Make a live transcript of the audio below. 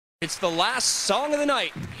It's the last song of the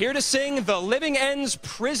night. Here to sing The Living End's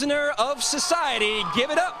Prisoner of Society.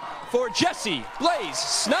 Give it up for Jesse Blaze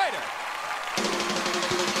Snider.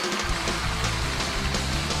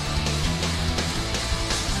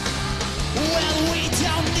 Well, we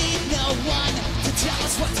don't need no one to tell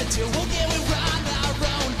us what to do. We'll get it on our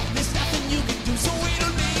own. There's nothing you can do, so we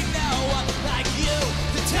don't need no one like you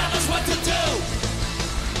to tell us what to do.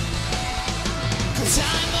 'Cause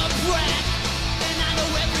I'm a brat, and I know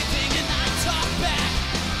everything, and I talk back,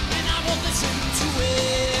 and I won't listen to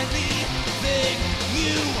anything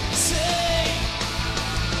you say.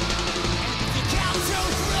 If you count to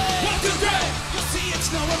three, 1, 2, 3, you'll see it's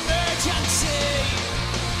no emergency.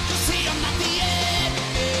 You'll see I'm not the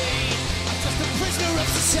enemy, I'm just a prisoner of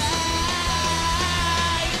society.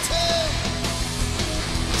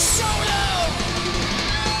 Solo!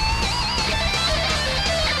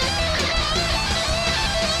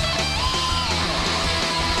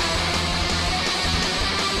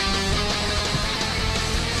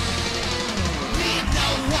 Need no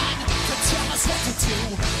one to tell us what to do.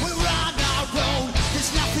 We're on our own,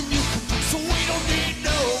 there's nothing you can do, so we don't need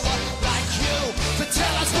no one like you to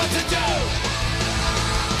tell us what to do.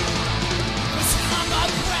 'Cause I'm a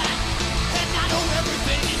brat, and I know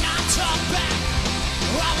everything, and I talk back.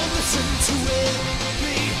 I will listen to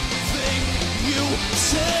everything you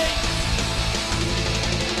say.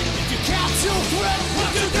 If you count to three,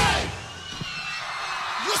 1, 2, 3,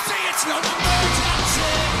 you'll see it's no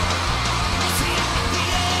emergency. You'll see I'm not the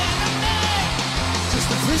enemy, just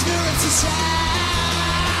a prisoner of society.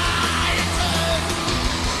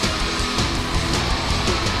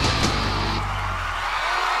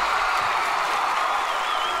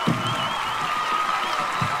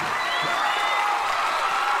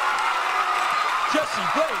 Jesse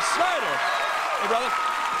Blaze Snider. Hey, brother.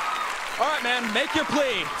 All right, man, make your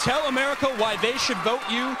plea. Tell America why they should vote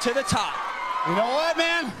you to the top. You know what,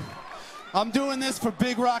 man? I'm doing this for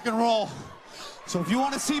big rock and roll. So if you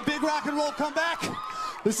want to see big rock and roll come back,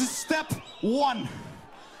 this is step 1.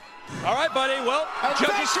 All right, buddy. Well, the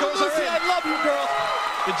judges' scores are Lucy, in. I love you, girl.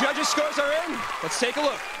 The judges' scores are in. Let's take a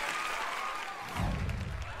look.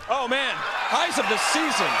 Oh, man. Highs of the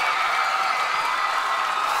season.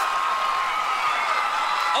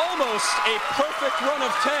 Almost a perfect run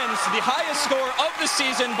of 10s. The highest score of the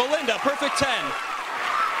season. Belinda, perfect 10.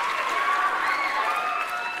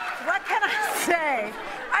 What can I say?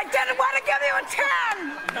 I didn't want to give you a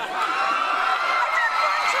 10. I didn't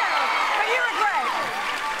want to, but you were great.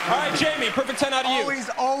 All right, Jamie, perfect 10 out of you.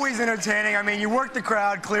 Always entertaining. I mean, you worked the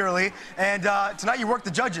crowd, clearly, and tonight you worked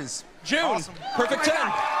the judges. June, Awesome. perfect Oh 10. my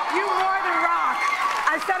God. You more than rock.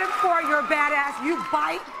 I said it before, you're a badass. You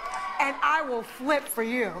bite, and I will flip for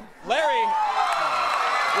you. Larry,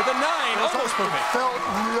 with a 9, almost perfect. Felt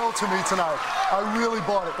real to me tonight. I really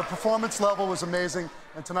bought it. The performance level was amazing,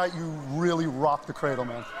 and tonight you really rocked the Cradle,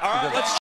 man. All right, let's